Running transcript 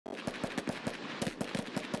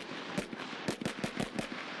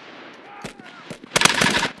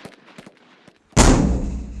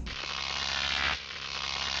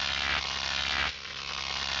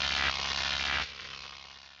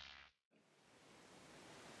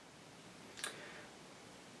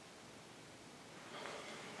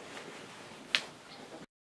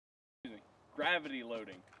gravity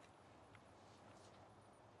loading.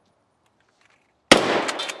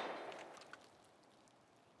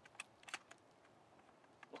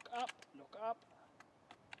 Look up, look up.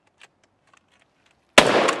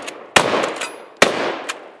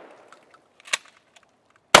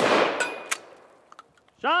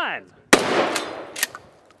 Shine!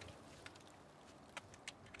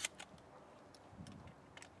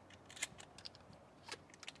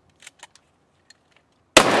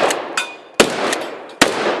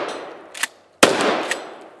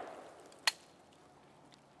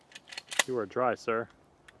 You are dry, sir.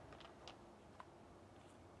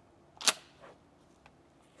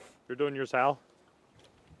 You're doing yours how?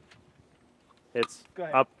 It's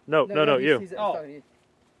up. No, you.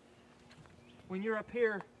 When you're up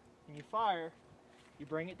here and you fire, you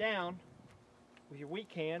bring it down with your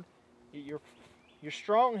weak hand, your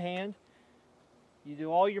strong hand. You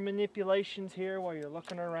do all your manipulations here while you're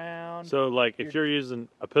looking around. So, like, if you're using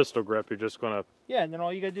a pistol grip, you're just gonna. Yeah, and then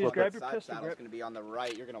all you gotta do is grab your pistol grip. It's going to be on the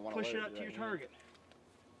right. You're going to want to push it up to your target.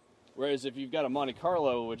 Whereas if you've got a Monte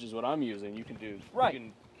Carlo, which is what I'm using, you can do right. You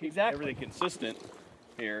can keep everything consistent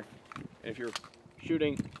here. If you're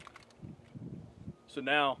shooting, so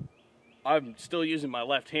now I'm still using my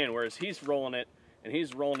left hand, whereas he's rolling it and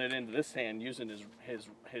he's rolling it into this hand using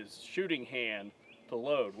his shooting hand to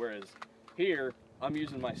load. Whereas here I'm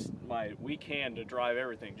using my weak hand to drive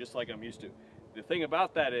everything, just like I'm used to. The thing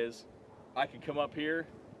about that is, I can come up here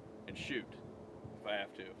and shoot if I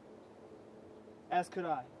have to. As could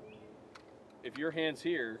I. If your hand's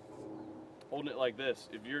here, holding it like this,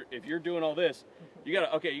 if you're doing all this, you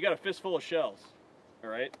got a fistful of shells, all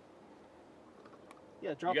right?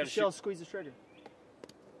 Yeah, drop the shells, squeeze the trigger.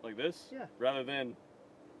 Like this? Yeah. Rather than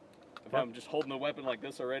if I'm just holding the weapon like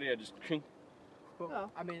this already, I just. Well,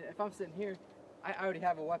 no. I mean, if I'm sitting here, I already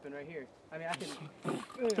have a weapon right here. I mean, I can.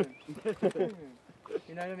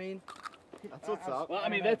 You know what I mean? That's what's up. Well, I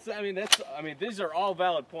mean, these are all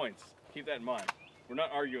valid points. Keep that in mind. We're not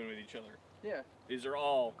arguing with each other. Yeah. These are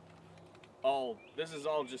this is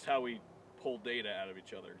all just how we pull data out of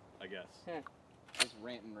each other, I guess. Yeah. Just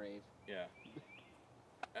rant and rave. Yeah.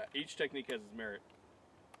 Each technique has its merit.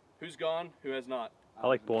 Who's gone? Who has not? I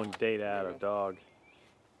like pulling data out of dog.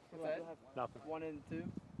 What's that? Nothing. 1 and 2?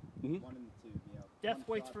 Mm-hmm. 1 and 2, yeah. Death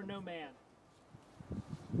waits for no man.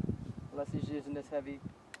 Unless he's using this heavy.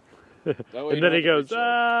 And then he goes,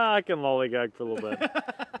 I can lollygag for a little bit.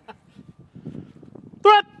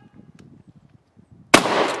 Threat!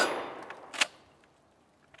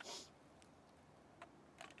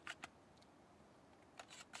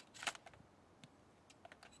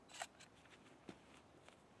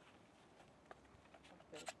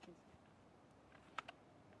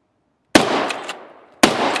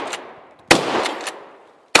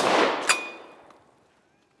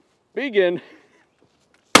 Begin.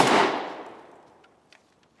 If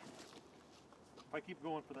I keep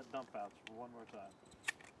going for that dump out for one more time.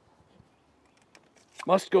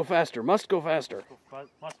 Must go faster. Must go faster.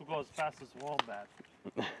 Must go as fast as wombat.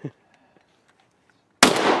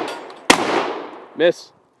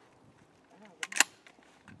 Miss.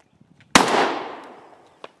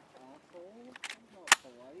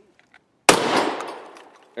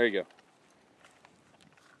 There you go.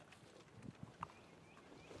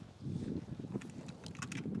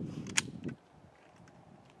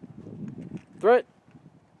 Threat.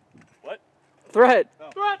 What? Threat.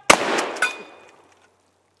 Oh. Threat.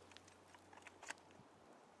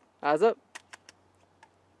 Eyes up.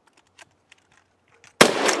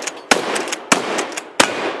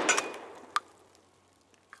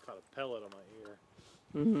 Caught a pellet on my ear.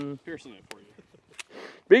 Mm-hmm. Piercing it for you.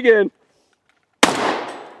 Begin.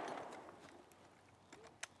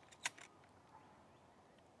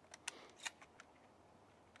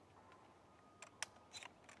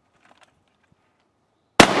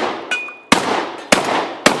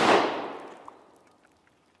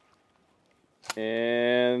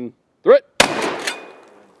 And threat.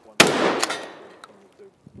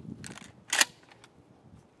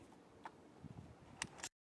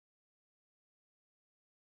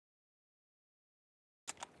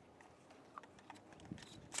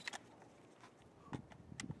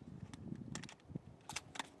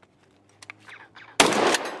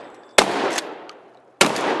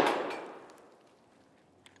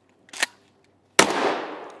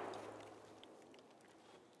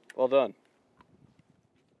 Well done.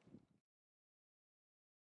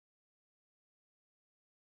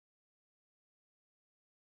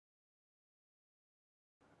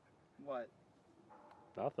 What?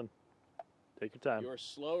 Nothing. Take your time. You're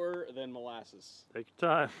slower than molasses. Take your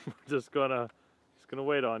time. We're just gonna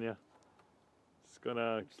wait on you. Just just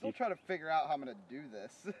gonna Still keep... trying to figure out how I'm gonna do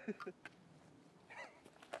this.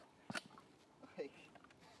 Like,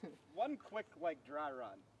 one quick dry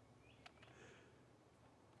run.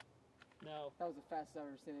 No. That was the fastest I've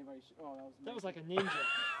ever seen anybody shoot. Oh, That was like a ninja.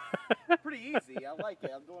 Pretty easy. I like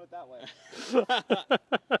it. I'm doing it that way.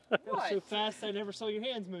 That was so fast I never saw your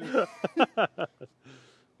hands move.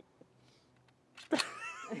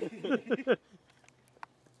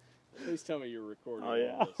 Please tell me you're recording. Oh,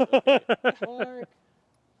 yeah. all this. Okay. Mark.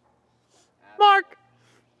 Mark!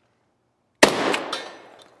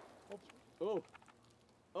 Oh.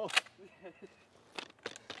 Oh.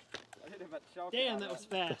 I hit him at shell Damn, count. that was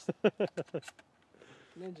fast.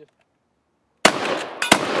 Ninja.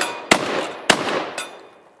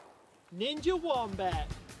 Ninja wombat.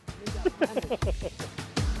 Ninja.